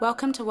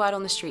Welcome to Word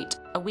on the Street,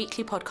 a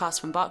weekly podcast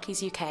from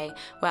Barclays UK,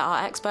 where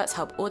our experts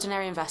help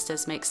ordinary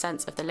investors make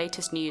sense of the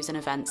latest news and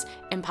events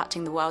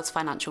impacting the world's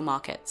financial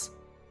markets.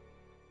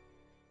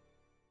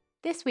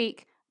 This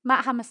week,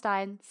 Matt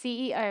Hammerstein,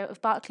 CEO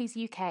of Barclays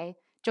UK,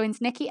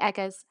 joins Nikki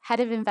Eggers, Head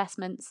of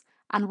Investments,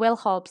 and Will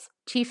Hobbs,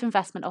 Chief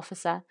Investment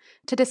Officer,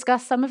 to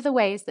discuss some of the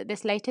ways that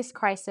this latest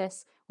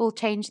crisis will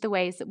change the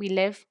ways that we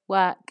live,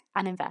 work,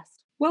 and invest.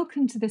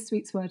 Welcome to this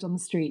week's Word on the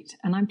Street,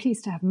 and I'm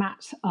pleased to have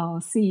Matt, our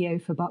CEO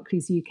for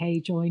Barclays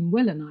UK, join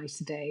Will and I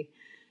today.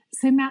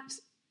 So Matt,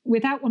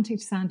 without wanting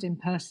to sound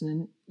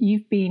impertinent,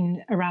 you've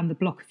been around the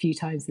block a few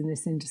times in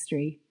this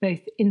industry, both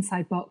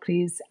inside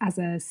Barclays as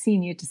a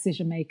senior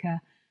decision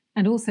maker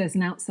and also as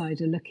an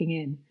outsider looking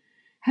in.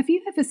 Have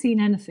you ever seen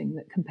anything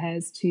that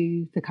compares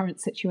to the current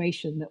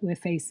situation that we're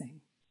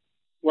facing?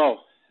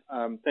 Well,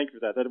 thank you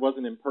for that. That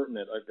wasn't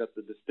impertinent. I've got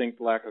the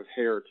distinct lack of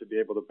hair to be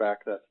able to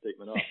back that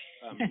statement up.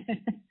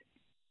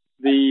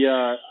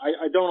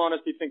 I don't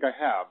honestly think I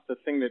have. The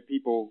thing that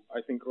people, I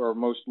think, are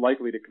most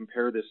likely to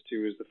compare this to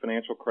is the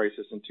financial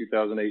crisis in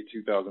 2008,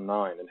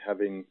 2009. And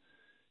having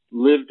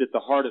lived at the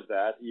heart of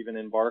that, even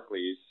in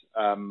Barclays,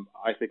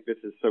 I think this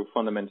is so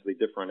fundamentally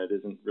different. It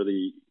isn't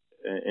really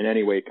in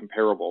any way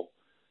comparable,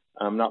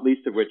 not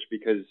least of which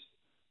because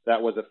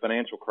that was a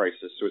financial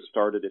crisis. So it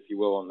started, if you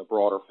will, on the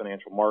broader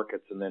financial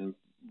markets and then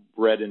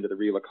bred into the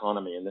real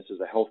economy. And this is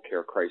a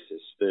healthcare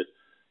crisis that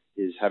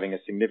is having a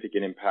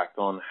significant impact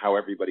on how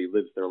everybody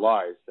lives their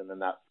lives. And then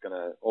that's going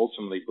to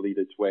ultimately bleed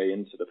its way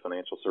into the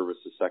financial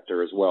services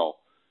sector as well.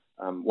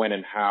 When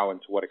and how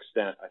and to what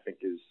extent, I think,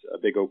 is a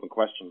big open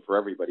question for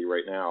everybody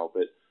right now.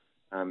 But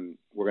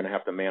we're going to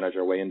have to manage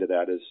our way into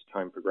that as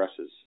time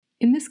progresses.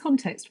 In this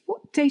context,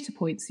 what data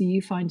points are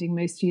you finding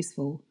most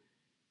useful?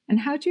 And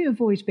how do you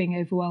avoid being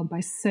overwhelmed by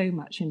so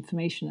much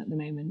information at the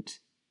moment?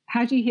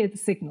 How do you hear the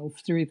signal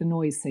through the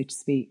noise, so to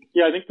speak?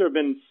 Yeah, I think there have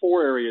been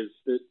four areas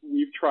that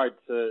we've tried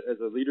to, as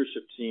a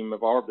leadership team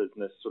of our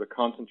business, sort of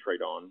concentrate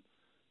on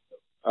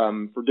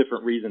for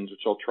different reasons,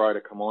 which I'll try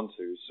to come on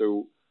to.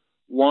 So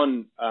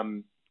one,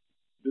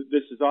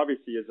 this is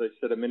obviously, as I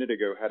said a minute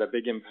ago, had a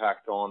big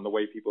impact on the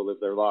way people live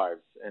their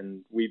lives.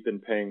 And we've been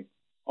paying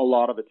a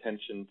lot of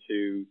attention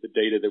to the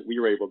data that we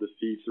were able to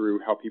see through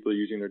how people are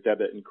using their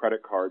debit and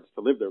credit cards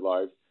to live their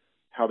lives,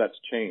 how that's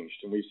changed.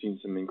 And we've seen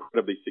some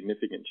incredibly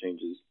significant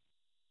changes,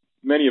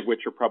 many of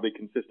which are probably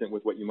consistent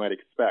with what you might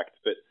expect.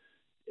 But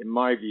in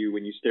my view,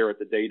 when you stare at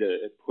the data,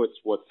 it puts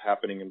what's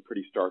happening in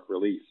pretty stark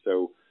relief.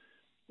 So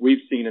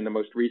we've seen in the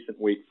most recent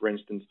week, for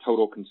instance,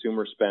 total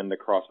consumer spend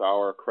across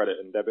our credit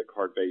and debit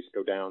card base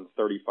go down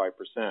 35%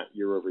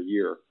 year over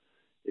year.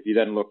 If you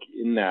then look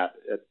in that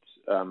at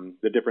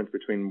the difference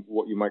between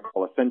what you might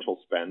call essential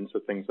spend, so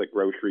things like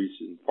groceries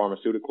and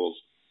pharmaceuticals,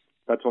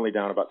 that's only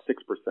down about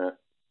 6%.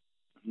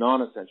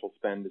 Non-essential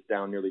spend is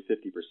down nearly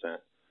 50%.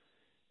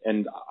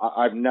 And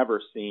I've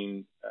never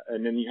seen,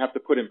 and then you have to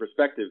put in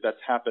perspective,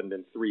 that's happened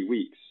in 3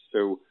 weeks.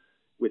 So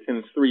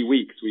within 3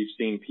 weeks, we've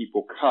seen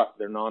people cut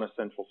their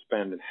non-essential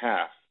spend in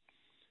half.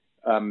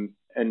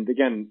 And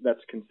again, that's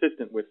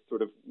consistent with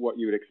sort of what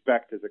you would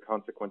expect as a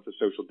consequence of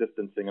social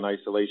distancing and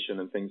isolation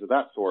and things of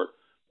that sort.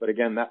 But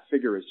again, that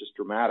figure is just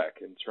dramatic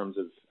in terms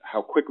of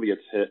how quickly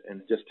it's hit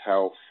and just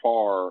how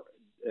far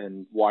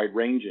and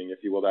wide-ranging,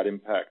 if you will, that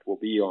impact will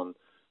be on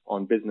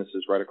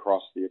businesses right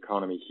across the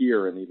economy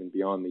here and even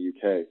beyond the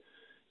UK.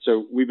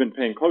 So we've been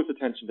paying close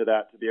attention to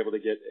that to be able to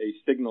get a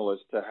signal as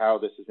to how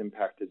this has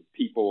impacted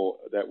people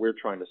that we're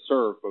trying to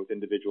serve, both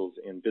individuals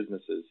and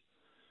businesses.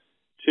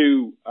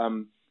 Two,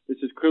 this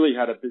has clearly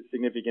had a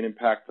significant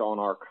impact on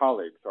our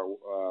colleagues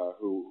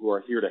who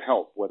are here to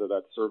help, whether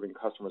that's serving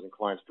customers and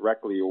clients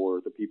directly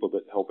or the people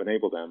that help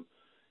enable them.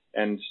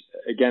 And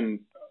again,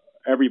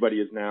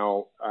 everybody is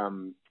now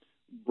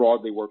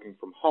broadly working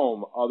from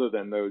home other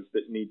than those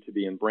that need to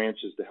be in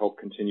branches to help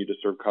continue to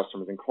serve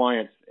customers and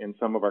clients, and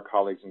some of our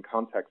colleagues in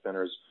contact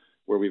centers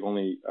where we've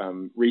only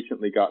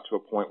recently got to a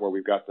point where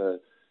we've got the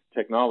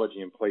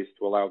technology in place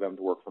to allow them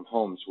to work from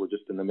home. So we're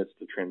just in the midst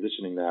of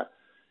transitioning that.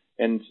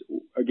 And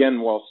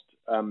again, whilst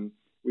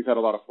we've had a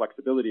lot of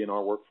flexibility in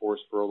our workforce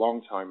for a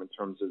long time in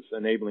terms of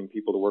enabling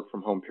people to work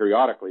from home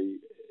periodically,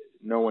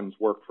 no one's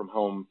worked from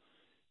home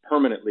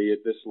permanently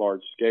at this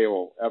large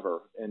scale ever.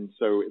 And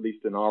so at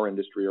least in our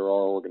industry or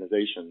our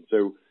organization.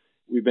 So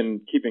we've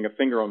been keeping a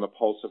finger on the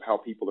pulse of how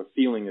people are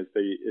feeling as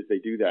they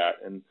do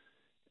that. And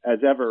as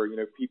ever,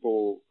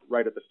 people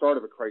right at the start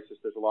of a crisis,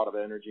 there's a lot of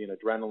energy and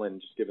adrenaline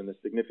just given the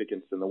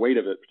significance and the weight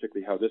of it,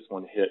 particularly how this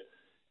one hit.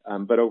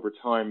 But over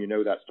time,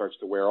 that starts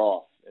to wear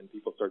off and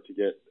people start to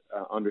get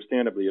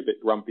understandably a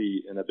bit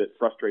grumpy and a bit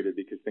frustrated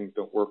because things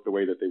don't work the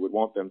way that they would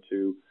want them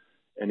to.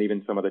 And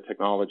even some of the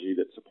technology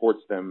that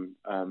supports them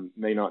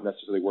may not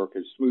necessarily work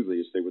as smoothly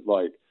as they would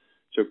like.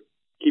 So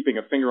keeping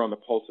a finger on the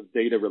pulse of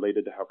data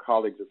related to how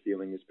colleagues are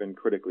feeling has been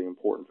critically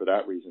important for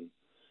that reason.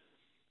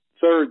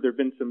 Third, there have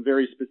been some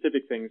very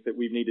specific things that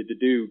we've needed to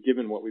do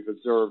given what we've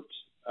observed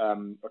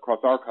across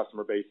our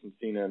customer base and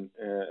seen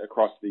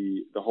across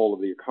the whole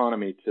of the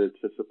economy to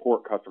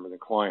support customers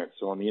and clients.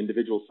 So on the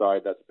individual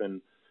side, that's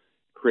been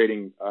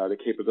creating the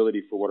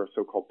capability for what are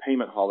so-called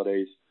payment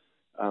holidays,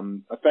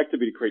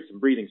 effectively to create some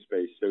breathing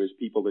space. So as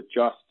people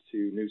adjust to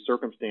new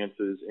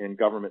circumstances and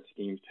government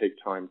schemes take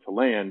time to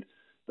land,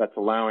 that's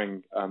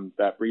allowing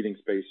that breathing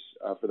space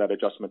for that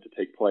adjustment to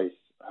take place,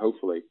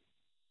 hopefully.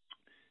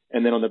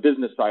 And then on the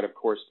business side, of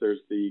course, there's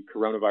the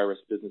coronavirus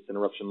business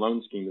interruption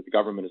loan scheme that the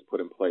government has put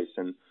in place.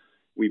 And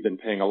we've been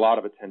paying a lot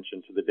of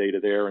attention to the data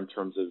there in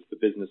terms of the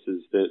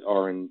businesses that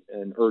are in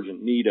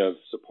urgent need of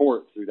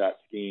support through that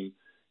scheme.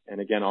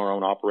 And again, our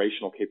own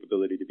operational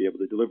capability to be able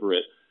to deliver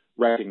it,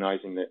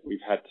 recognizing that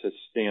we've had to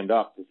stand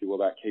up, if you will,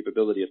 that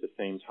capability at the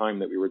same time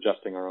that we were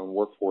adjusting our own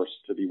workforce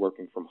to be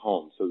working from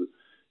home. So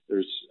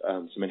there's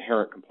some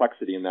inherent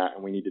complexity in that,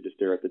 and we need to just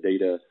stare at the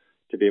data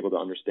to be able to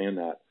understand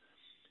that.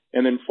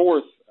 And then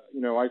fourth,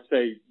 I'd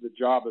say the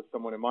job of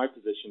someone in my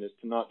position is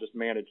to not just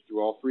manage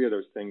through all three of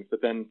those things,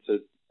 but then to,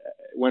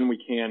 when we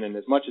can and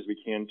as much as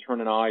we can,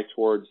 turn an eye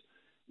towards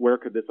where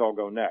could this all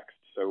go next.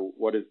 So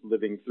what is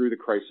living through the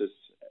crisis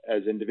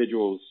as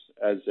individuals,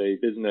 as a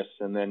business,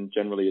 and then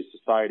generally as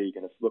society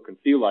going to look and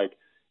feel like,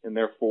 and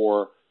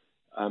therefore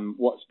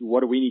what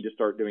do we need to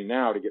start doing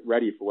now to get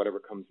ready for whatever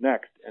comes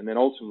next? And then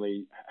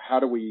ultimately, how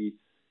do we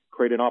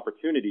create an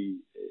opportunity,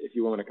 if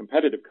you will, in a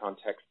competitive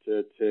context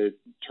to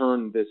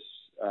turn this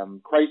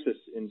crisis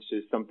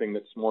into something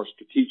that's more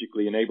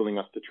strategically enabling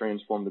us to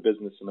transform the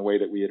business in the way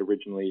that we had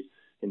originally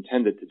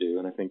intended to do.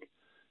 And I think,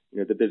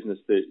 the business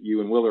that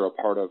you and Will are a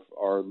part of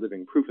are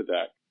living proof of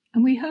that.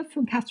 And we heard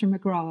from Catherine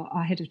McGrath,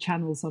 our head of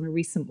channels, on a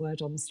recent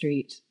Word on the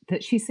Street,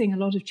 that she's seeing a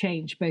lot of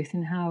change both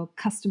in how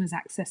customers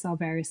access our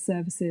various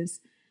services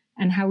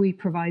and how we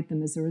provide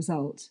them as a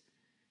result.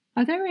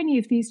 Are there any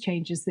of these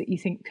changes that you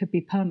think could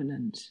be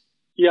permanent?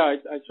 Yeah,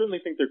 I certainly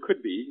think there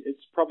could be.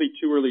 It's probably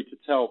too early to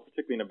tell,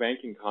 particularly in a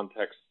banking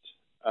context,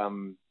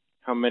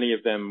 how many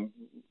of them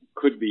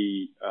could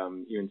be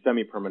even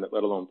semi-permanent,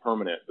 let alone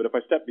permanent. But if I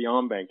step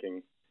beyond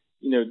banking,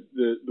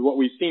 what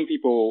we've seen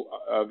people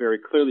very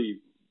clearly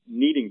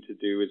needing to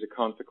do as a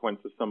consequence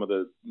of some of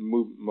the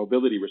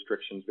mobility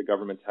restrictions the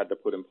government's had to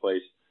put in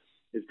place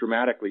is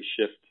dramatically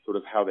shift sort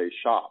of how they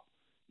shop,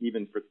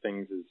 even for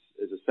things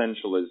as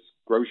essential as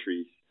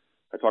groceries.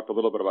 I talked a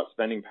little bit about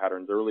spending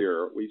patterns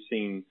earlier. We've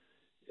seen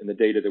in the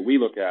data that we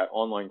look at,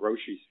 online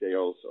grocery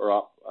sales are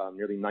up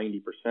nearly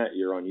 90%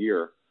 year on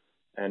year.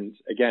 And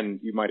again,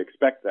 you might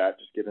expect that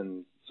just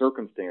given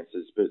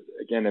circumstances. But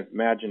again,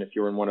 imagine if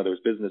you're in one of those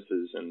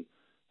businesses, and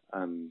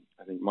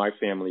I think my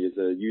family is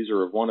a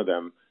user of one of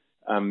them.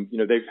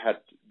 They've had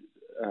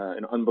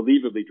an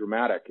unbelievably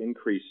dramatic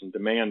increase in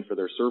demand for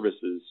their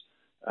services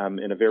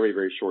in a very,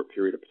 very short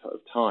period of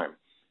time.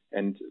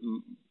 And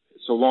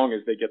so long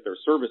as they get their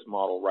service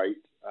model right,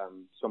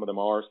 some of them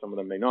are, some of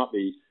them may not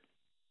be,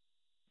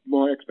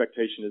 my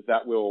expectation is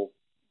that will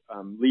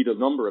lead a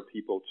number of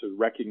people to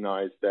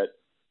recognize that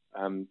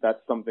that's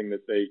something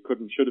that they could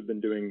and should have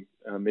been doing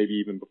maybe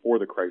even before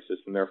the crisis,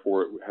 and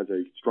therefore it has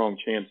a strong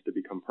chance to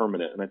become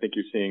permanent. And I think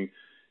you're seeing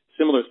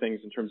similar things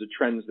in terms of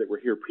trends that were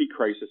here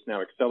pre-crisis now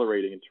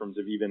accelerating in terms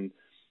of even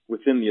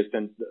within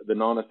the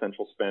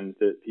non-essential spend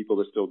that people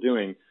are still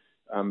doing,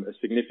 a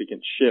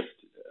significant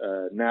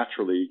shift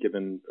naturally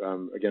given,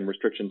 again,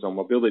 restrictions on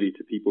mobility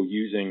to people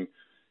using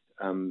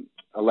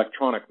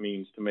electronic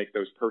means to make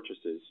those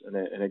purchases.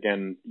 And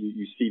again,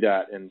 you see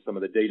that in some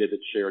of the data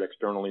that's shared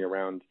externally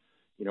around,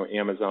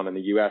 Amazon in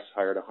the U.S.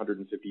 hired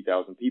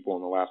 150,000 people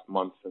in the last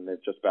month, and they're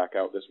just back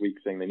out this week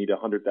saying they need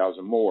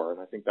 100,000 more.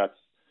 And I think that's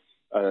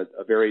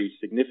a very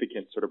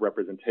significant sort of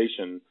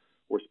representation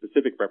or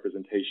specific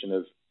representation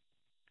of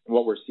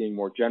what we're seeing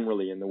more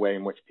generally in the way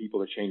in which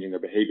people are changing their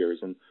behaviors.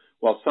 And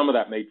while some of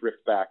that may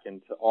drift back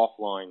into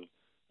offline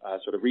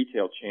sort of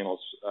retail channels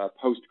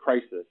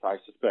post-crisis, I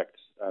suspect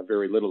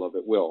very little of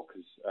it will,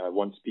 because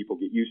once people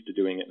get used to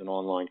doing it in an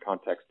online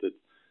context,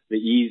 the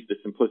ease, the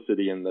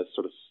simplicity, and the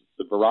sort of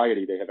the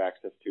variety they have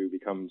access to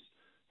becomes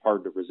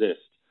hard to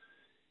resist.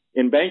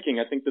 In banking,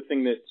 I think the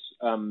thing that's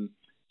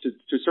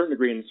to a certain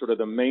degree, in sort of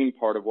the main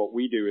part of what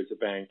we do as a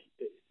bank,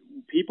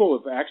 people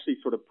have actually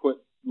sort of put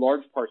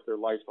large parts of their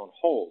lives on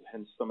hold,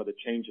 hence some of the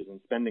changes in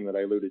spending that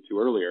I alluded to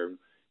earlier.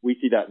 We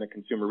see that in the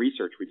consumer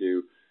research we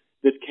do.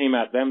 This came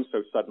at them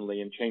so suddenly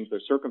and changed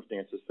their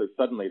circumstances so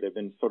suddenly. They've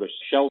been sort of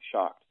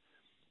shell-shocked.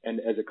 And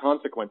as a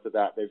consequence of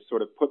that, they've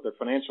sort of put their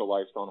financial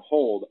lives on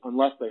hold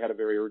unless they had a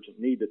very urgent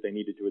need that they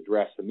needed to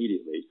address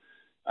immediately.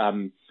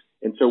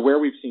 And so where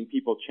we've seen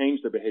people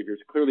change their behaviors,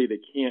 clearly they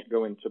can't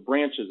go into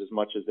branches as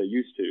much as they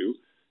used to,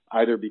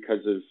 either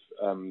because of,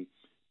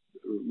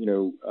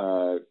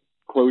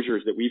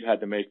 closures that we've had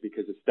to make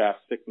because of staff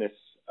sickness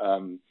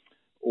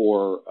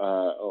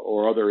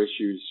or other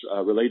issues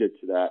related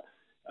to that.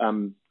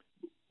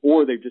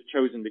 Or they've just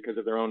chosen because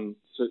of their own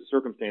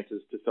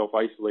circumstances to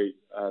self-isolate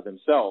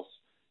themselves.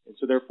 And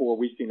so therefore,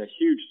 we've seen a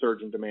huge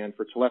surge in demand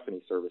for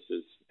telephony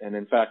services. And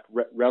in fact,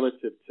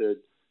 relative to,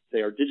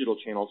 say, our digital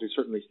channels, we've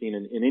certainly seen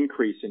an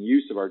increase in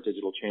use of our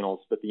digital channels,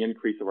 but the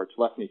increase of our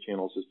telephony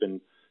channels has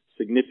been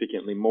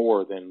significantly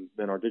more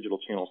than our digital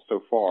channels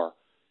so far.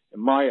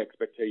 And my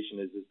expectation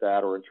is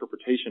that, or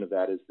interpretation of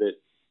that, is that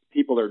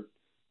people are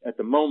at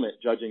the moment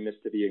judging this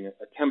to be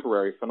a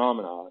temporary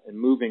phenomena and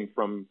moving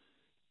from,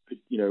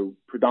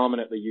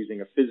 predominantly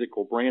using a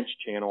physical branch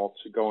channel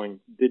to going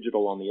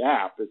digital on the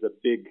app is a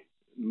big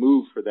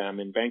move for them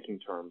in banking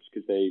terms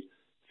because they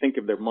think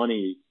of their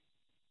money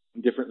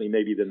differently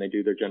maybe than they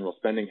do their general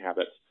spending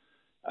habits.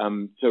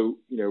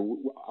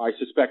 I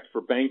suspect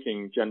for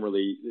banking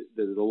generally,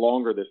 the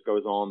longer this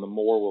goes on, the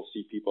more we'll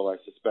see people, I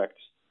suspect,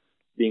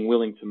 being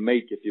willing to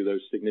make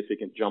those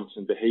significant jumps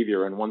in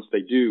behavior. And once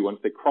they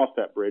cross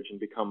that bridge and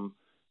become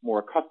more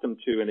accustomed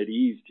to and at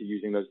ease to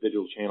using those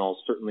digital channels,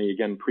 certainly,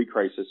 again,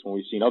 pre-crisis, when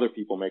we've seen other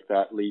people make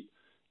that leap,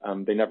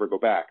 they never go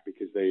back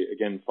because they,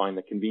 again, find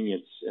the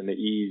convenience and the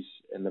ease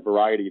and the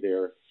variety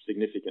there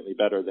significantly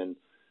better than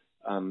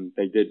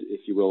they did,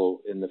 if you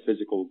will, in the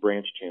physical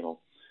branch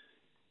channel.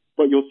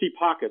 But you'll see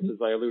pockets, as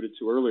I alluded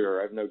to earlier,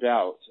 I have no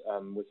doubt,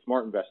 with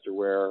Smart Investor,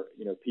 where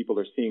people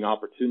are seeing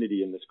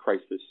opportunity in this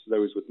crisis,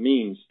 those with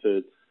means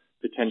to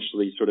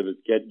potentially sort of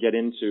get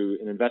into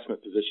an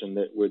investment position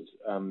that would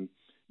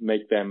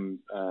make them,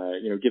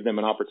 give them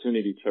an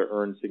opportunity to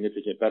earn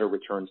significant better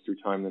returns through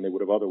time than they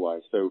would have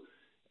otherwise. So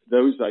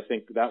those, I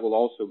think, that will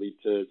also lead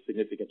to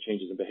significant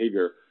changes in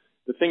behavior.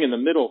 The thing in the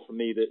middle for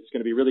me that's going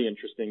to be really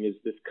interesting is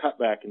this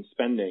cutback in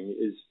spending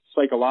is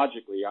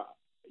psychologically,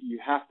 you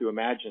have to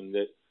imagine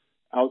that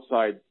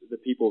outside the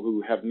people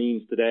who have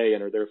means today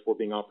and are therefore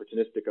being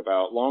opportunistic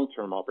about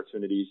long-term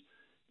opportunities,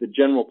 the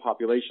general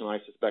population, I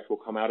suspect, will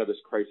come out of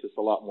this crisis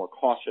a lot more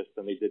cautious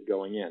than they did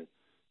going in.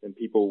 And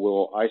people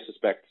will, I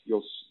suspect,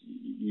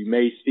 you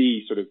may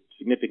see sort of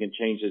significant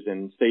changes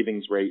in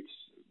savings rates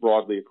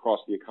broadly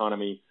across the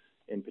economy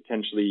and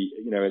potentially,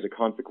 as a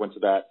consequence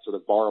of that, sort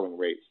of borrowing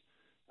rates.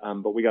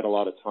 But we got a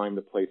lot of time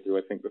to play through,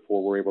 I think,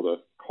 before we're able to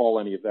call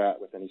any of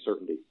that with any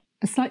certainty.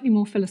 A slightly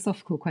more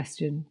philosophical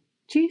question.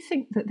 Do you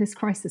think that this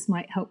crisis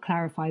might help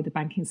clarify the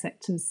banking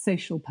sector's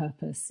social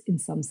purpose in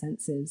some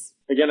senses?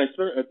 Again, it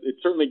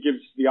certainly gives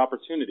the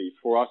opportunity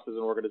for us as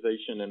an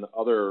organization and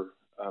other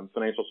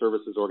financial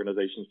services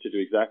organizations to do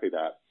exactly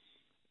that.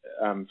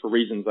 For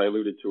reasons I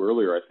alluded to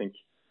earlier, I think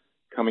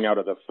coming out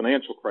of the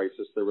financial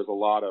crisis, there was a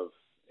lot of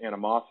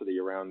animosity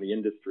around the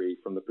industry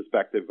from the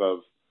perspective of,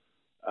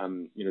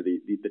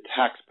 the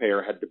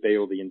taxpayer had to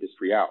bail the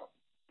industry out,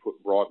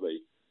 put broadly.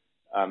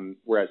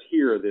 Whereas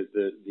here,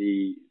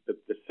 the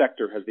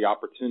sector has the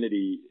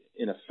opportunity,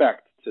 in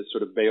effect, to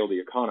sort of bail the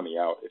economy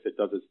out if it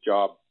does its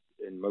job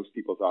in most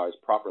people's eyes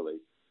properly.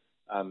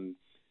 And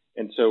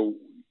so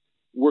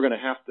we're going to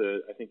have to,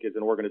 I think, as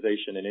an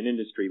organization and an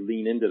industry,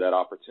 lean into that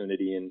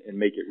opportunity and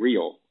make it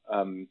real.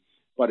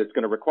 But it's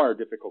going to require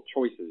difficult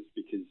choices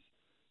because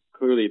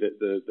clearly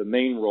the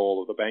main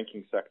role of the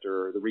banking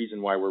sector, the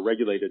reason why we're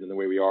regulated in the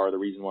way we are, the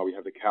reason why we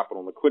have the capital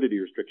and liquidity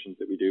restrictions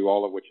that we do,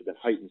 all of which have been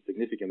heightened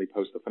significantly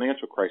post the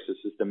financial crisis,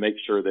 is to make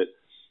sure that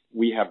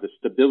we have the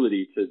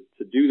stability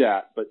to do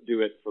that, but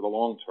do it for the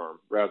long term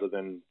rather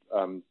than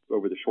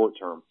over the short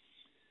term.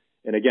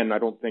 And again, I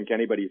don't think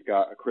anybody's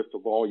got a crystal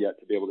ball yet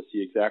to be able to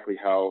see exactly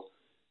how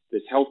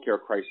this healthcare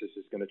crisis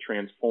is going to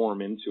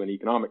transform into an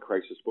economic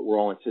crisis, but we're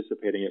all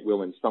anticipating it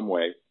will in some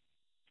way.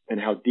 And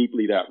how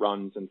deeply that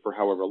runs and for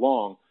however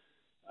long,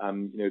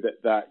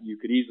 that you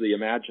could easily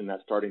imagine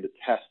that starting to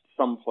test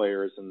some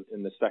players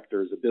in the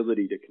sector's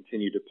ability to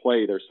continue to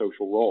play their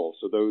social role.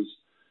 So those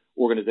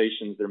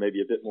organizations that are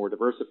maybe a bit more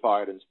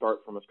diversified and start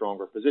from a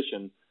stronger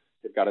position,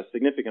 they've got a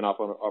significant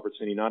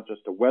opportunity not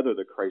just to weather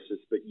the crisis,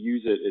 but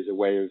use it as a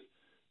way of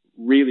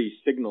really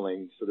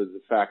signaling sort of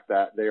the fact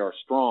that they are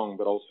strong,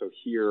 but also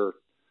here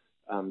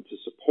to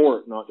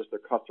support not just their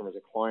customers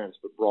and clients,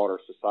 but broader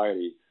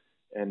society.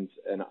 And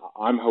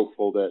I'm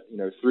hopeful that,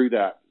 through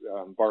that,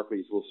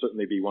 Barclays will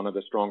certainly be one of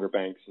the stronger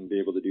banks and be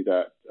able to do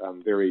that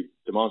very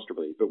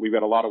demonstrably. But we've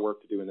got a lot of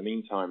work to do in the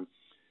meantime,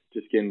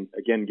 just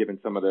again, given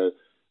some of the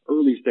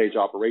early stage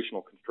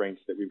operational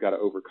constraints that we've got to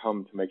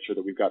overcome to make sure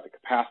that we've got the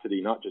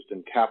capacity, not just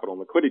in capital and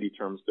liquidity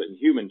terms, but in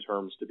human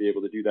terms, to be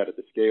able to do that at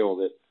the scale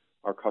that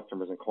our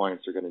customers and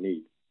clients are going to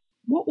need.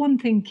 What one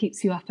thing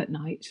keeps you up at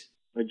night?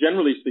 I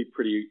generally sleep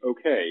pretty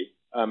okay.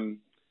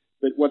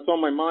 But what's on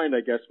my mind,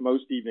 I guess,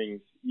 most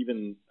evenings,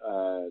 even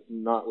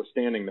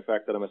notwithstanding the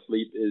fact that I'm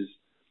asleep, is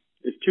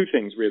two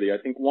things, really. I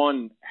think,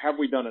 one, have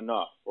we done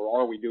enough, or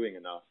are we doing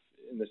enough?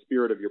 In the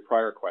spirit of your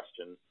prior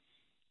question,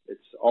 it's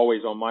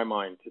always on my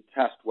mind to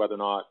test whether or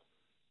not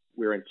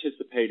we're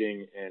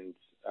anticipating and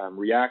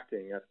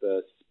reacting at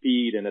the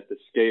speed and at the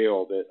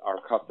scale that our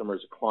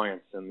customers,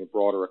 clients, and the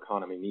broader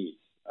economy needs.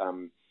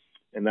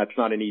 And that's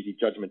not an easy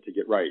judgment to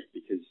get right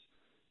because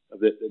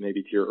of it,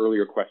 maybe to your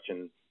earlier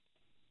question.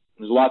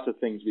 There's lots of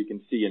things we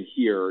can see and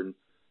hear, and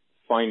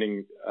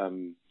finding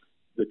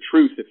the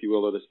truth, if you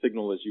will, or the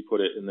signal, as you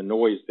put it, in the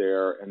noise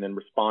there, and then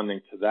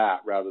responding to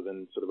that rather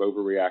than sort of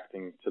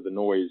overreacting to the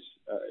noise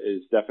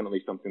is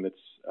definitely something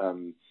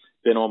that's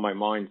been on my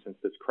mind since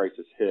this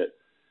crisis hit.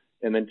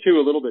 And then two,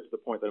 a little bit to the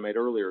point that I made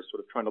earlier,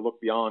 sort of trying to look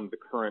beyond the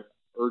current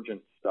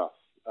urgent stuff.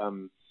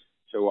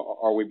 So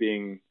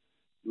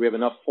do we have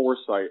enough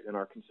foresight in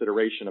our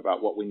consideration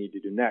about what we need to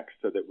do next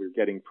so that we're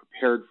getting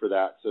prepared for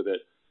that, so that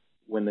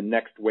when the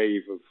next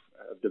wave of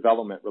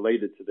development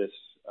related to this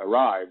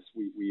arrives,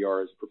 we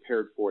are as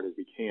prepared for it as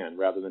we can,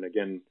 rather than,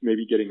 again,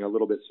 maybe getting a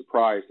little bit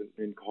surprised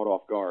and caught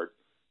off guard.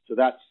 So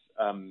that's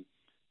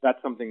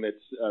something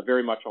that's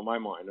very much on my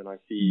mind, and I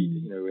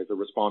see, as a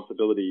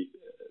responsibility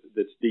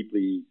that's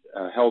deeply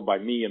held by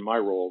me in my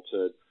role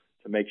to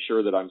make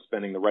sure that I'm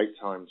spending the right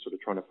time sort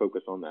of trying to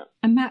focus on that.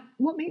 And Matt,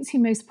 what makes you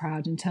most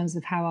proud in terms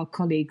of how our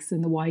colleagues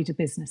and the wider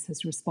business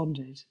has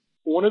responded?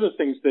 One of the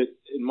things that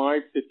in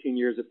my 15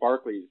 years at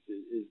Barclays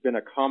has been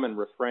a common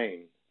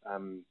refrain,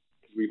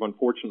 because we've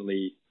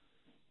unfortunately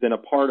been a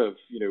part of,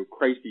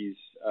 crises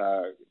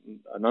a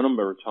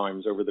number of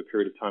times over the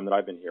period of time that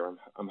I've been here.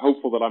 I'm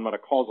hopeful that I'm not a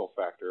causal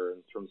factor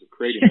in terms of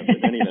creating them, but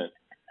in any event,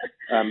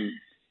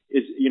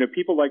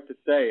 people like to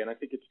say, and I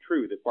think it's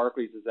true, that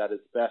Barclays is at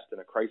its best in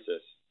a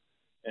crisis.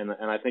 And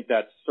I think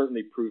that's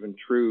certainly proven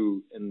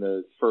true in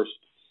the first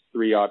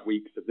 3 odd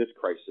weeks of this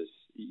crisis.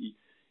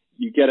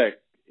 You get an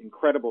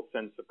incredible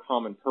sense of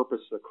common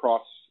purpose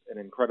across an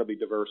incredibly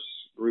diverse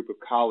group of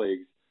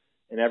colleagues,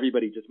 and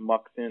everybody just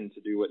mucks in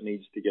to do what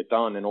needs to get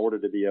done in order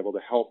to be able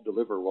to help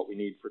deliver what we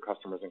need for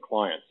customers and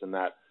clients. And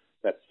that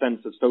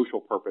sense of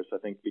social purpose, I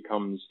think,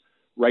 becomes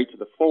right to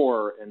the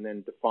fore and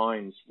then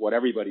defines what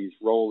everybody's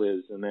role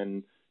is. And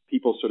then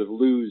people sort of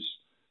lose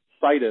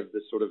sight of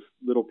this sort of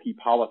little p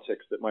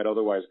politics that might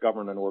otherwise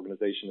govern an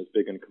organization as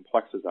big and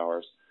complex as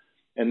ours.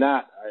 And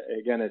that,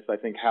 again, I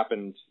think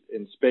happened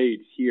in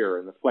spades here.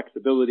 And the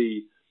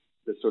flexibility,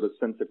 the sort of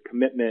sense of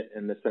commitment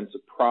and the sense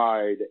of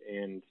pride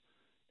and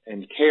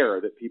care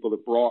that people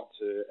have brought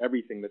to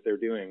everything that they're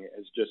doing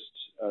has just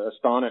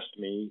astonished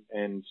me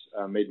and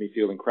made me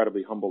feel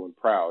incredibly humble and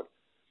proud.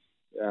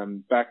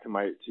 Back to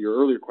your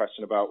earlier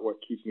question about what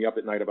keeps me up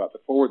at night about the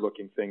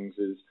forward-looking things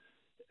is,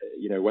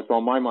 what's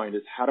on my mind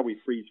is how do we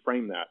freeze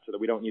frame that so that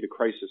we don't need a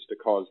crisis to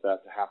cause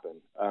that to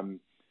happen.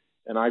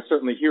 And I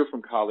certainly hear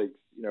from colleagues,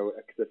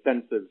 the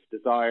sense of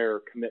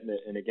desire, commitment,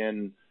 and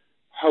again,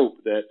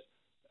 hope that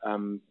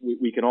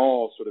we can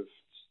all sort of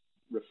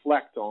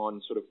reflect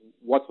on sort of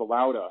what's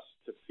allowed us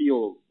to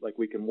feel like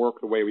we can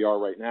work the way we are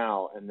right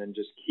now, and then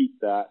just keep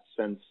that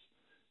sense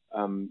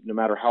no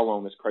matter how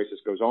long this crisis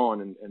goes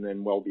on, and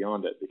then well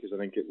beyond it, because I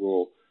think it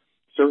will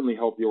certainly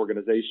help the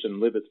organization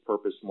live its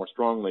purpose more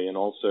strongly and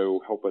also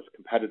help us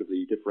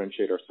competitively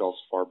differentiate ourselves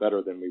far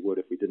better than we would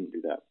if we didn't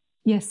do that.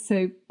 Yes,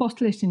 so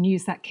bottle it and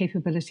use that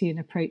capability and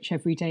approach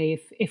every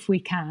day if we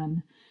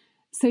can.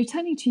 So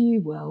turning to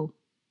you, Will,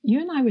 you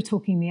and I were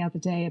talking the other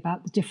day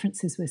about the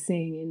differences we're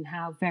seeing in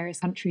how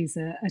various countries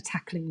are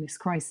tackling this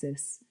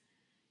crisis.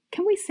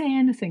 Can we say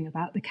anything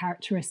about the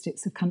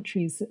characteristics of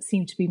countries that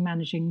seem to be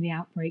managing the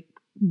outbreak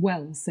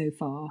well so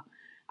far?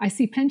 I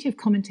see plenty of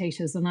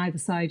commentators on either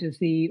side of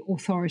the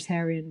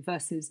authoritarian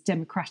versus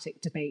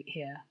democratic debate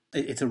here.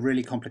 It's a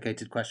really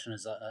complicated question,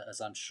 as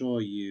I'm sure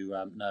you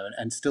know,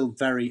 and still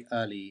very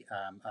early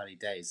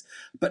days.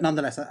 But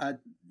nonetheless, I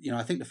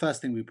think the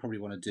first thing we probably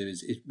want to do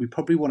is we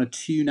probably want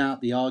to tune out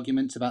the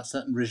arguments about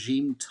certain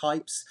regime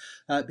types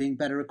being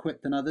better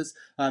equipped than others.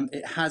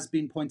 It has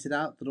been pointed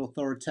out that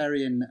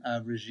authoritarian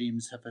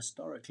regimes have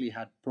historically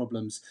had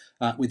problems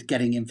with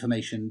getting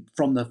information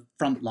from the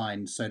front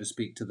line, so to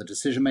speak, to the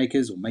decision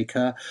makers or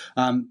maker.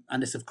 And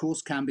this, of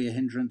course, can be a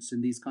hindrance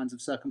in these kinds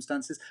of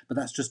circumstances, but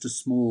that's just a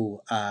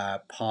small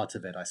part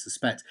of it, I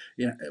suspect.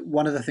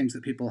 One of the things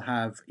that people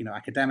have,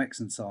 academics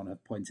and so on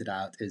have pointed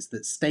out is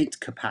that state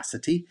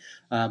capacity,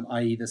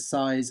 i.e. the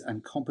size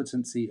and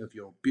competency of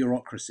your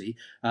bureaucracy,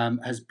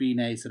 has been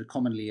a sort of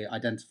commonly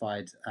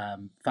identified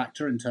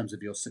factor in terms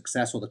of your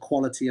success or the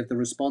quality of the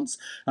response.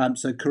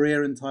 So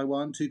Korea and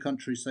Taiwan, 2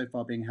 countries so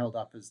far being held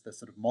up as the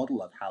sort of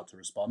model of how to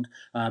respond,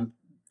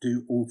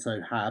 do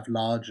also have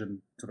large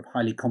and sort of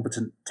highly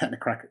competent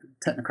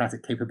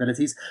technocratic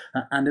capabilities.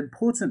 And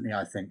importantly,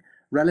 I think,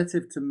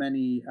 relative to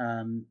many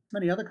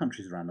other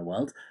countries around the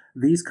world,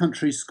 these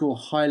countries score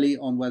highly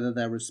on whether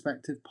their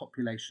respective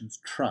populations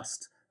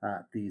trust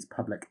these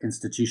public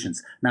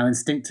institutions. Now,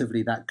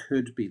 instinctively,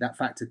 that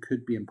factor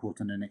could be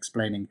important in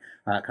explaining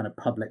kind of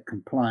public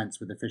compliance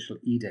with official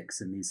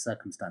edicts in these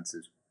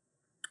circumstances.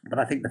 But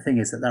I think the thing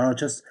is that there are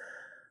just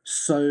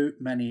so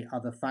many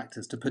other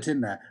factors to put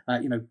in there.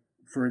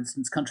 For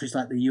instance, countries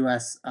like the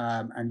US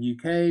and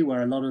UK,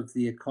 where a lot of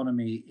the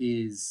economy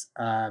is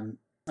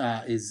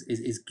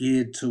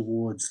geared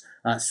towards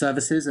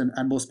services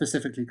and more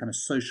specifically kind of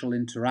social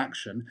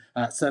interaction,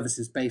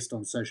 services based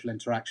on social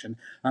interaction.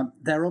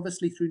 They're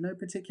obviously, through no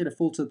particular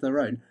fault of their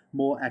own,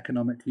 more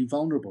economically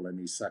vulnerable in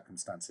these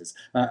circumstances.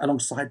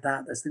 Alongside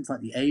that, there's things like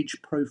the age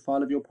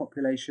profile of your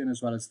population,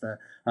 as well as the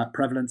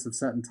prevalence of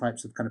certain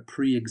types of kind of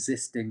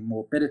pre-existing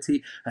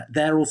morbidity.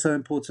 They're also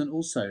important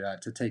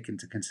to take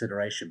into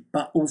consideration,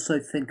 but also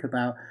think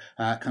about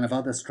kind of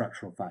other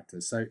structural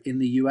factors. So in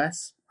the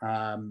US,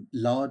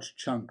 large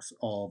chunks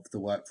of the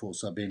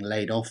workforce are being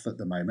laid off at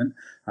the moment.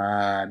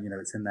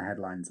 It's in the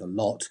headlines a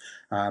lot,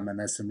 and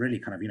there's some really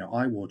kind of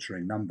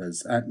eye-watering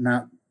numbers.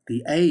 Now,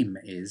 the aim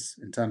is,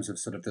 in terms of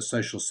sort of the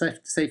social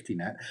safety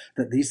net,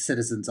 that these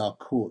citizens are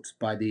caught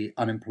by the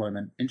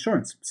unemployment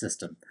insurance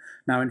system.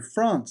 Now, in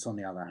France, on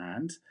the other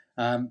hand,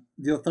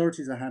 the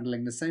authorities are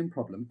handling the same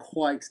problem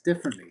quite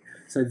differently.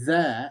 So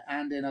there,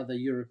 and in other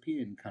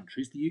European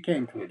countries, the UK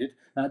included,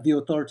 the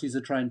authorities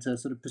are trying to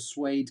sort of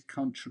persuade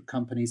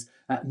companies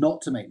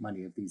not to make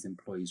many of these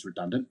employees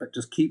redundant, but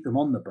just keep them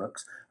on the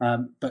books,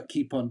 but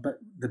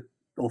the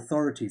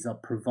authorities are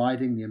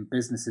providing the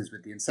businesses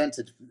with the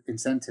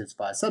incentives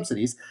via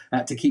subsidies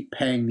to keep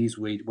paying these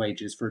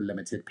wages for a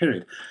limited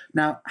period.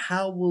 Now,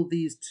 how will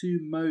these two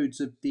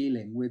modes of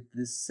dealing with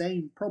the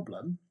same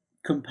problem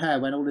compare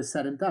when all is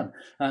said and done?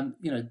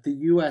 The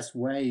US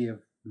way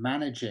of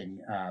managing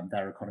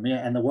their economy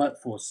and the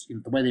workforce,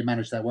 the way they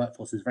manage their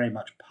workforce is very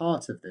much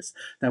part of this.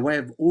 Their way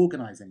of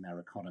organizing their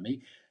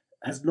economy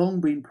has long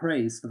been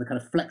praised for the kind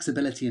of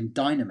flexibility and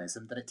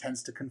dynamism that it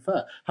tends to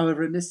confer.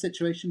 However, in this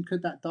situation,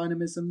 could that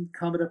dynamism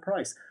come at a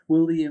price?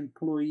 Will the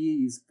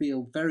employees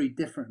feel very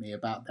differently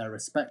about their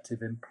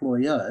respective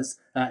employers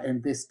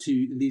in these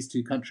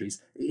two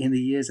countries in the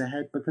years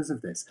ahead because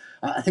of this?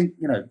 I think,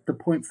 the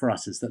point for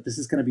us is that this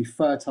is going to be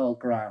fertile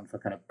ground for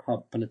kind of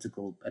pub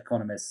political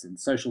economists and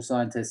social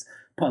scientists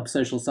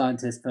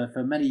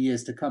for many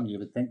years to come, you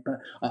would think.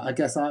 But I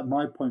guess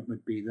my point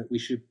would be that we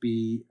should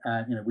be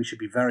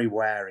very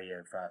wary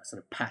of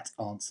sort of pat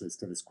answers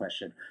to this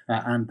question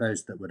and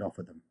those that would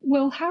offer them.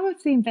 Well, how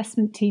have the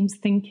investment team's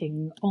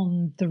thinking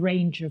on the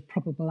range of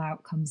probable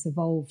outcomes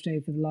evolved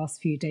over the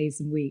last few days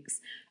and weeks?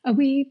 Are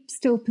we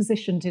still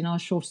positioned in our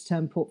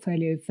shorter-term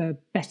portfolio for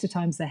better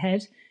times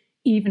ahead,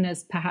 even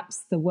as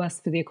perhaps the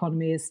worst for the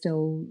economy is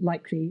still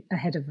likely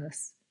ahead of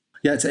us?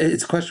 Yeah,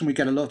 it's a question we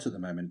get a lot at the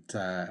moment,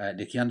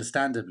 Nikki,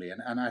 understandably.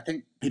 And I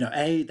think,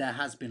 there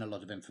has been a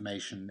lot of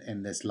information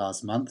in this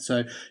last month.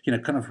 So,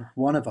 kind of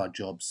one of our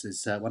jobs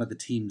is, one of the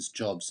team's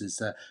jobs is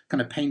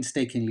kind of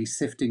painstakingly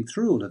sifting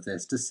through all of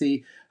this to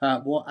see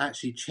what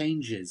actually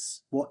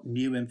changes, what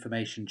new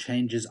information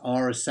changes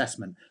our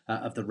assessment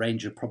of the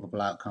range of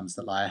probable outcomes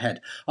that lie ahead.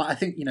 I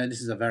think,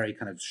 this is a very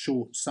kind of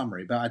short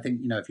summary, but I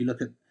think, if you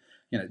look at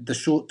the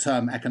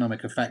short-term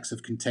economic effects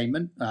of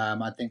containment,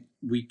 I think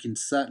we can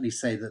certainly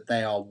say that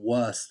they are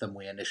worse than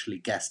we initially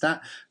guessed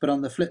at. But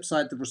on the flip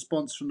side, the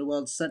response from the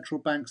world's central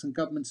banks and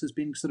governments has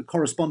been sort of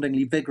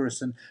correspondingly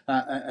vigorous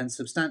and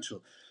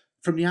substantial.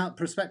 From the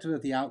perspective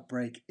of the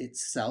outbreak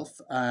itself,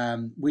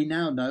 we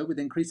now know with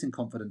increasing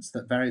confidence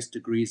that various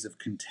degrees of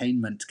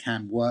containment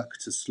can work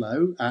to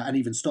slow and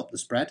even stop the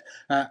spread.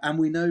 And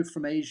we know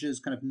from Asia's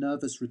kind of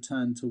nervous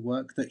return to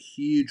work that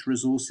huge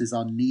resources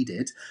are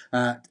needed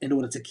in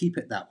order to keep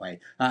it that way.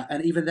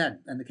 And even then,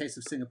 in the case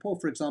of Singapore,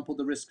 for example,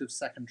 the risk of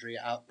secondary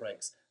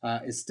outbreaks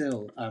is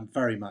still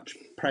very much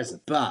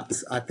present.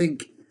 But I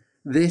think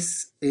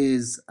this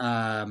is,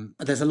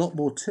 there's a lot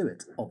more to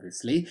it,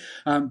 obviously,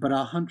 but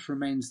our hunch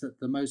remains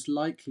that the most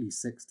likely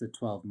 6 to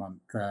 12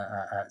 month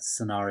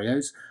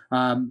scenarios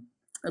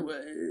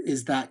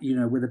is that,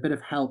 with a bit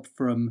of help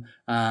from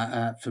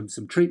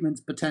some treatments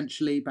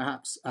potentially,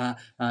 perhaps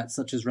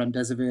such as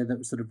remdesivir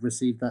that sort of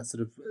received that sort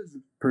of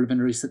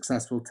preliminary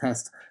successful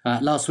test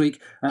last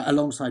week,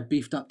 alongside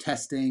beefed up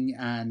testing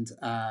and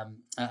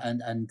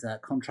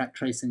contract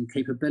tracing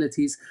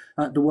capabilities,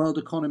 the world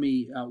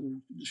economy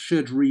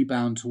should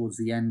rebound towards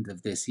the end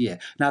of this year.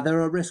 Now, there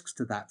are risks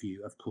to that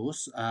view, of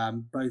course,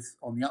 both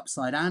on the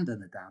upside and on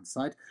the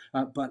downside,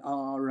 but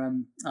our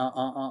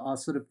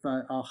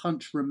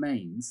hunch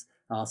remains.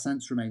 Our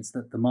sense remains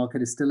that the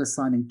market is still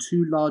assigning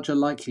too large a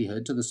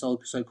likelihood to the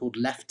so-called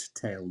left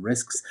tail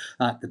risks,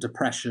 the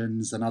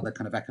depressions and other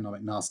kind of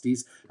economic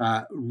nasties,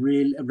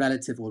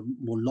 relative or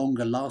more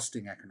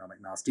longer-lasting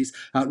economic nasties,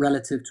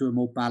 relative to a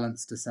more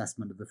balanced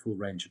assessment of the full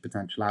range of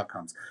potential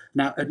outcomes.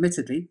 Now,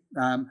 admittedly,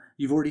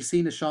 you've already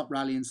seen a sharp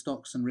rally in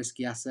stocks and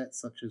risky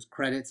assets such as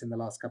credit in the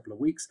last couple of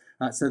weeks.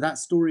 So that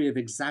story of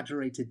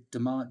exaggerated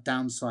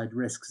downside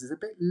risks is a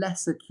bit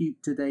less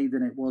acute today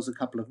than it was a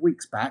couple of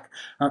weeks back,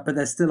 but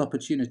there's still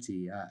opportunity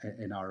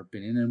in our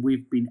opinion, and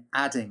we've been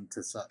adding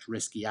to such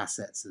risky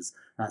assets as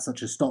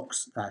such as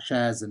stocks,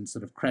 shares, and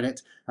sort of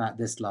credit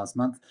this last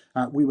month.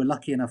 We were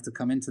lucky enough to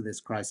come into this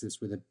crisis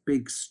with a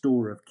big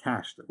store of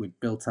cash that we'd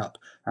built up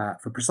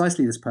for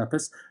precisely this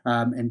purpose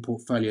in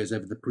portfolios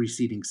over the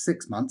preceding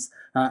 6 months,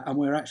 and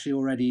we're actually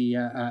already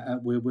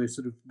we're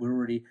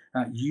already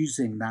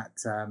using that.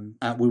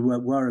 We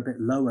were a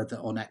bit lower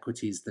on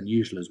equities than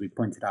usual, as we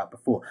pointed out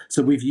before.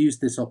 So we've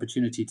used this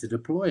opportunity to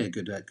deploy a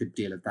good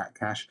deal of that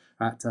cash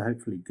to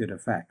hopefully good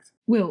effect.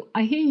 Will,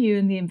 I hear you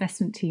and the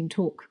investment team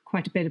talk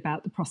quite a bit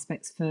about the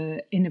prospects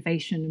for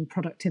innovation and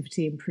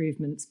productivity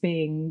improvements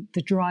being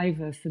the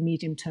driver for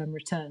medium-term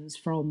returns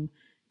from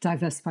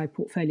diversified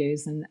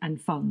portfolios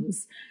and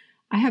funds.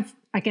 I have,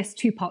 I guess,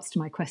 2 parts to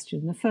my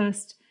question. The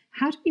first,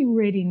 how do you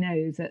really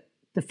know that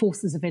the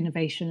forces of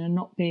innovation are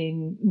not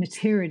being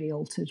materially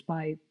altered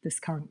by this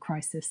current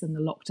crisis and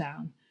the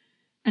lockdown?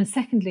 And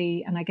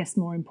secondly, and I guess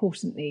more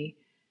importantly,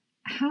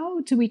 how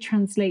do we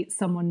translate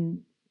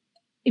someone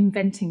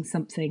inventing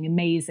something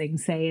amazing,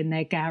 say in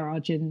their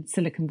garage in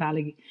Silicon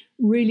Valley,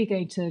 really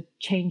going to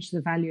change the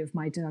value of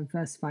my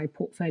diversified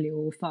portfolio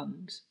or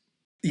fund?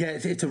 Yeah,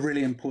 it's a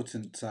really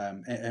important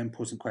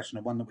question,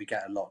 and one that we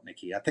get a lot,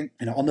 Nikki. I think,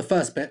 on the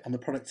first bit, on the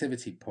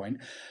productivity point,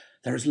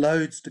 there is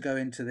loads to go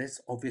into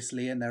this,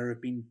 obviously, and there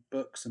have been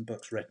books and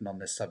books written on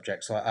this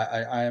subject. So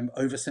I am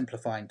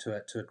oversimplifying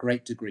to a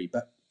great degree.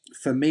 But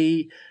for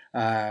me,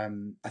 I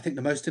think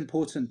the most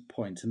important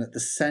point, and at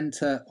the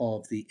center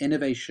of the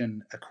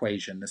innovation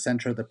equation, the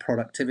center of the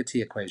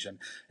productivity equation,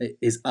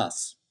 is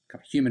us,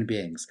 human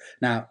beings.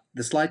 Now,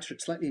 the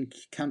slightly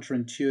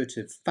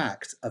counterintuitive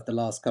fact of the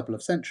last couple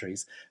of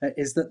centuries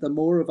is that the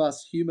more of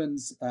us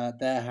humans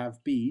there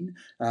have been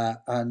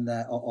on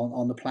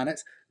the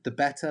planet, the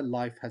better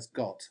life has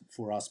got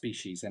for our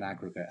species in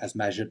aggregate, as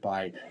measured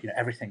by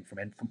everything from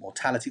infant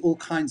mortality, all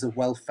kinds of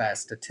welfare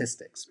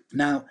statistics.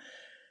 Now,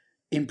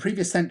 in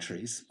previous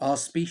centuries, our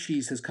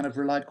species has kind of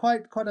relied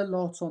quite a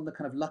lot on the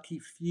kind of lucky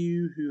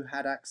few who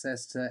had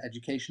access to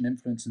education,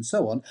 influence, and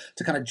so on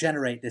to kind of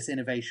generate this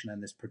innovation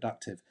and this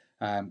productive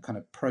kind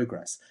of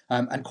progress.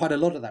 And quite a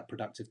lot of that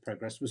productive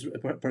progress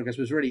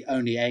was really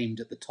only aimed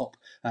at the top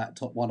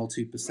 1 or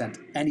 2%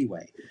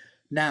 anyway.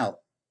 Now,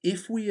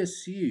 if we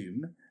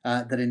assume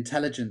that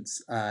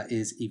intelligence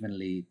is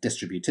evenly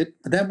distributed,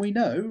 then we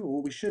know,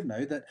 or we should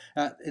know, that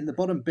in the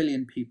bottom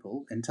billion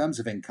people, in terms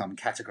of income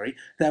category,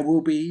 there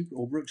will be,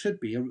 or should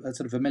be, a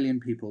sort of roughly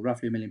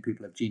a million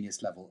people of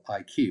genius level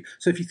IQ.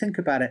 So if you think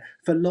about it,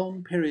 for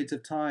long periods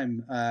of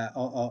time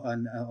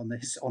on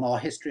our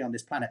history on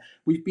this planet,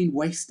 we've been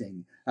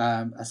wasting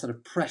a sort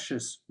of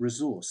precious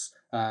resource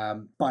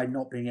by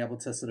not being able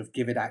to sort of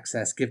give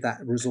that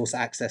resource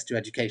access to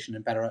education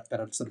and better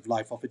sort of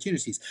life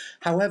opportunities.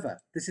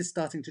 However, this is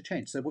starting to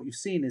change. So what you've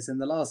seen is in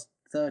the last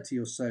 30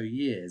 or so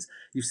years,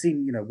 you've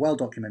seen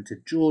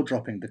well-documented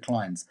jaw-dropping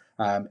declines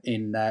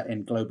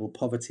in global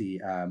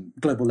poverty,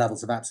 global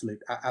levels of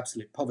absolute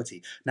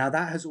poverty. Now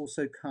that has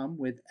also come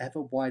with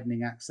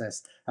ever-widening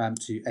access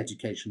to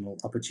educational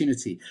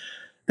opportunity.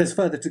 There's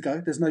further to go.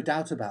 There's no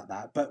doubt about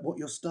that. But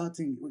what our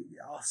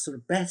sort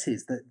of bet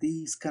is that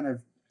these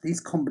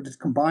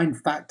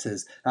combined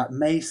factors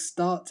may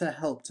start to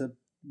help to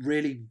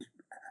really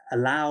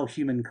allow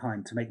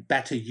humankind to make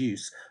better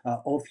use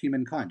of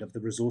humankind, of the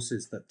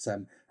resources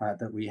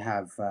that we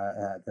have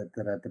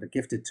that are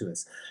gifted to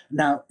us.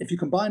 Now, if you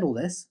combine all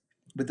this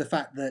with the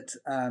fact that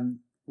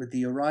with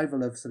the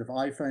arrival of sort of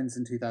iPhones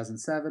in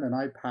 2007 and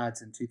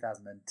iPads in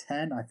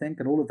 2010, I think,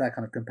 and all of their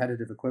kind of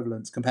competitor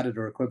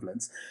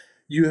equivalents,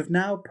 you have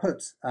now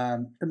put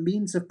the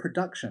means of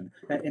production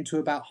into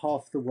about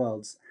half the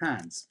world's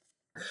hands.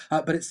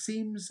 But it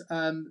seems,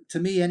 to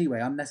me anyway,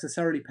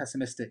 unnecessarily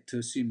pessimistic to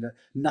assume that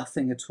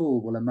nothing at all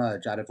will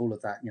emerge out of all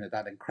of that,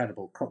 that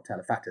incredible cocktail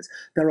of factors.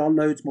 There are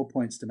loads more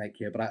points to make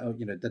here, but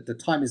the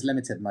time is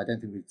limited, and I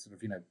don't think we sort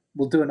of,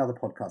 we'll do another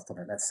podcast on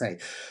it, let's say.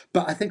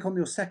 But I think on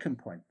your second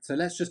point, so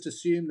let's just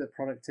assume that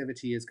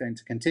productivity is going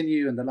to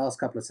continue, and the last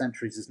couple of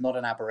centuries is not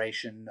an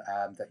aberration.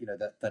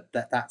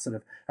 That sort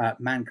of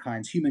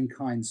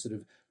humankind's sort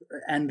of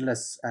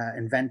endless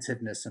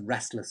inventiveness and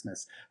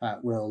restlessness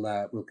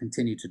will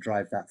continue to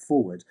drive that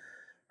forward.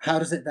 How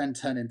does it then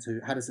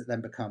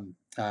become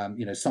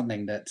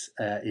something that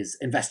is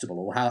investable,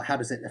 or how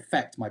does it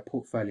affect my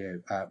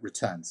portfolio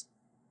returns?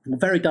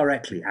 Very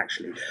directly,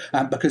 actually,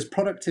 because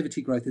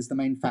productivity growth is the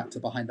main factor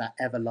behind that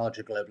ever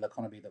larger global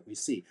economy that we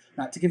see.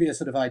 Now, to give you a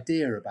sort of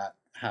idea about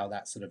how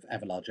that sort of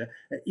ever larger,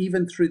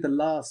 even through the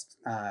last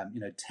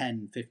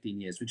 10,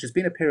 15 years, which has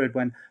been a period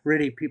when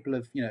really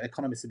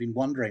economists have been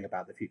wondering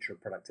about the future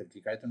of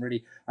productivity growth and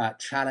really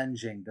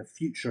challenging the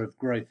future of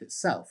growth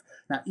itself.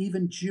 Now,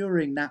 even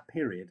during that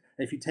period,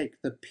 if you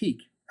take the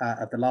peak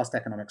of the last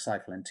economic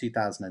cycle in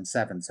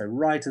 2007. So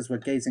right as we're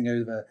gazing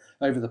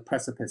over the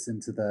precipice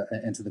into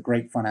the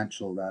great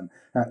financial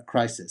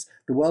crisis,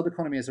 the world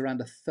economy is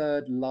around a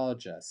third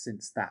larger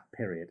since that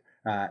period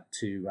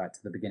to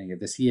the beginning of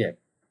this year.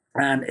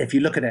 And if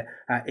you look at it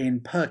in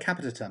per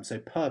capita terms, so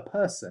per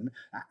person,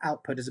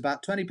 output is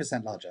about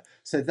 20% larger.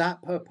 So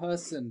that per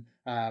person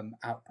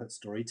output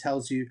story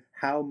tells you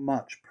how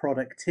much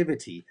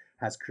productivity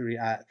has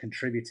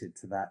contributed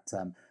to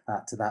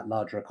that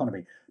larger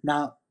economy.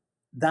 Now,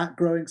 that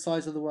growing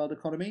size of the world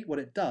economy, what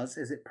it does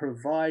is it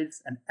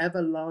provides an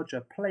ever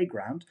larger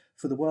playground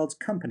for the world's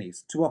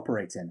companies to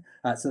operate in.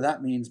 So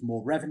that means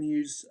more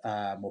revenues,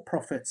 more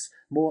profits,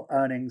 more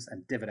earnings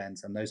and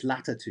dividends. And those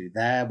latter two,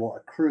 they're what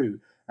accrue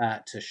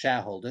to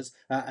shareholders,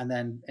 and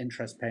then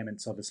interest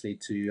payments, obviously,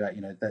 to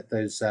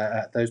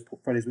those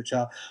portfolios which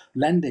are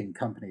lending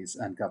companies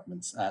and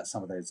governments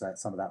some of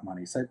that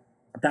money. So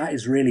that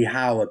is really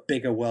how a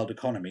bigger world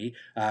economy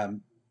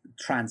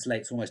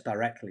translates almost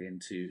directly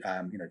into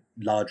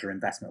larger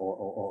investment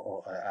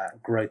or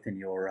growth in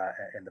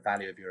the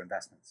value of your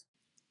investments.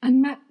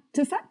 And Matt,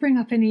 does that bring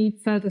up any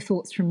further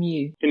thoughts from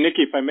you? And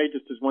Nikki, if I may,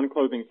 just as one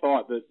closing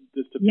thought,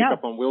 just to pick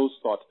up on Will's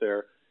thoughts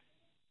there.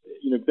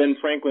 Ben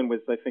Franklin was,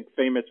 I think,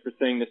 famous for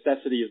saying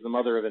necessity is the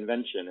mother of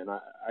invention. And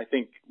I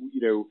think,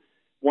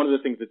 one of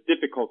the things that's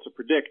difficult to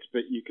predict,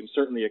 but you can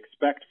certainly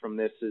expect from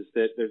this, is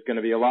that there's going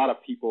to be a lot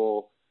of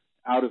people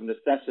out of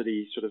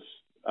necessity sort of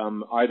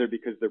either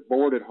because they're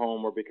bored at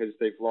home or because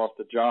they've lost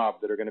a job,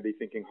 that are going to be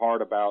thinking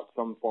hard about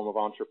some form of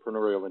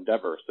entrepreneurial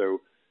endeavor. So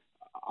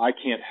I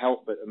can't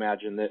help but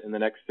imagine that in the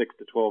next 6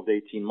 to 12 to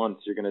 18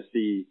 months, you're going to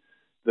see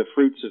the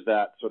fruits of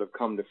that sort of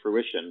come to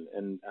fruition.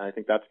 And I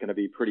think that's going to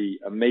be pretty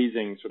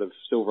amazing sort of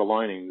silver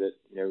lining that,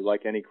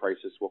 like any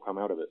crisis, will come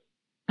out of it.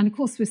 And of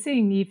course, we're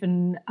seeing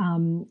even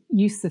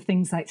use of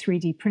things like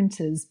 3D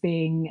printers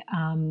being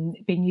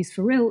used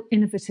for real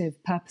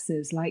innovative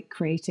purposes, like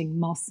creating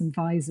masks and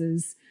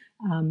visors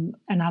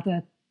and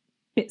other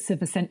bits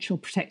of essential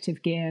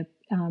protective gear,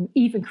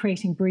 even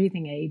creating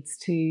breathing aids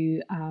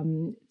to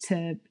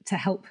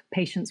help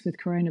patients with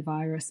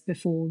coronavirus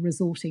before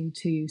resorting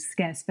to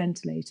scarce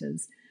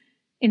ventilators.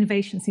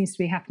 Innovation seems to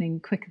be happening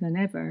quicker than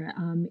ever,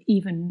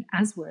 even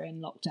as we're in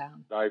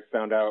lockdown. I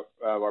found out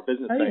our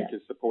business bank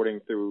is supporting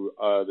through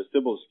the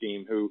Sybil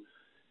scheme, who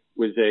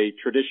was a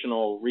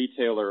traditional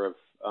retailer of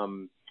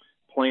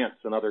plants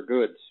and other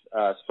goods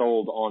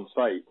sold on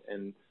site.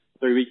 And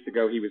 3 weeks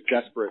ago, he was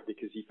desperate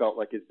because he felt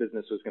like his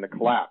business was going to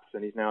collapse.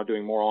 And he's now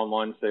doing more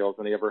online sales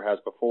than he ever has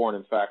before. And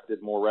in fact,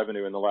 did more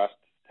revenue in the last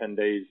 10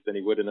 days than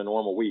he would in a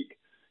normal week.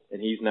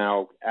 And he's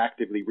now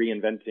actively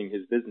reinventing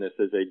his business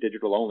as a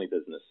digital-only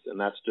business, and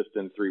that's just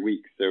in 3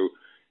 weeks. So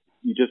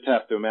you just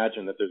have to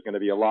imagine that there's going to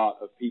be a lot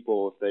of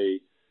people, if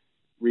they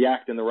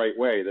react in the right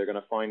way, they're going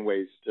to find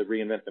ways to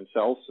reinvent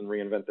themselves and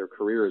reinvent their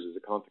careers as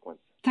a consequence.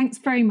 Thanks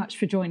very much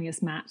for joining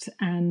us, Matt,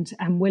 and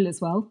Will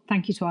as well.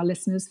 Thank you to our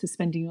listeners for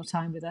spending your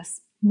time with us.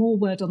 More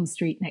word on the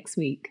street next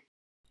week.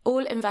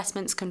 All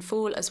investments can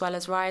fall as well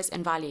as rise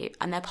in value,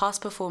 and their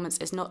past performance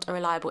is not a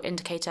reliable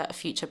indicator of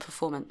future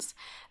performance.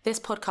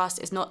 This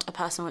podcast is not a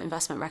personal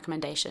investment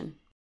recommendation.